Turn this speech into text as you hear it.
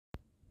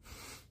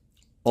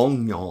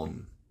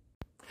onion.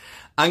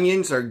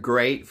 Onions are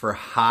great for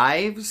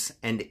hives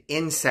and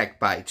insect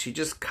bites. You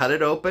just cut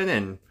it open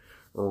and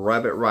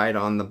rub it right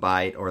on the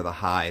bite or the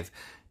hive.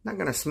 Not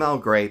going to smell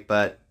great,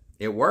 but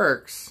it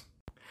works.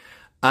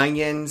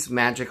 Onions,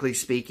 magically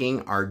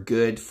speaking, are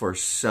good for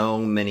so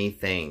many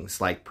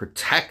things like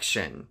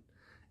protection,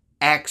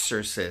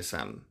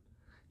 exorcism,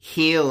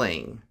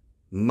 healing,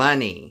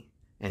 money,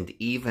 and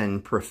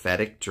even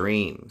prophetic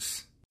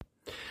dreams.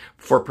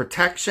 For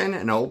protection,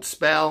 an old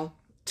spell,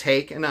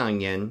 take an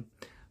onion,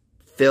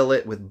 fill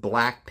it with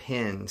black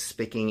pins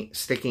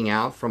sticking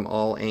out from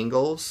all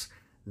angles.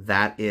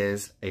 That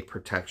is a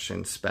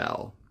protection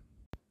spell.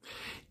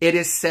 It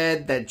is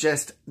said that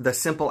just the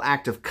simple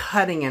act of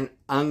cutting an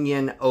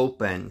onion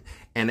open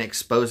and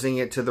exposing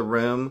it to the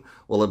room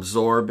will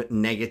absorb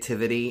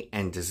negativity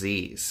and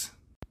disease.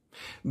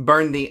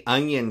 Burn the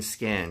onion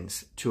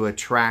skins to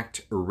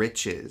attract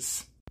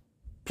riches.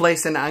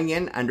 Place an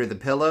onion under the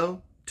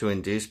pillow to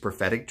induce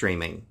prophetic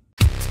dreaming.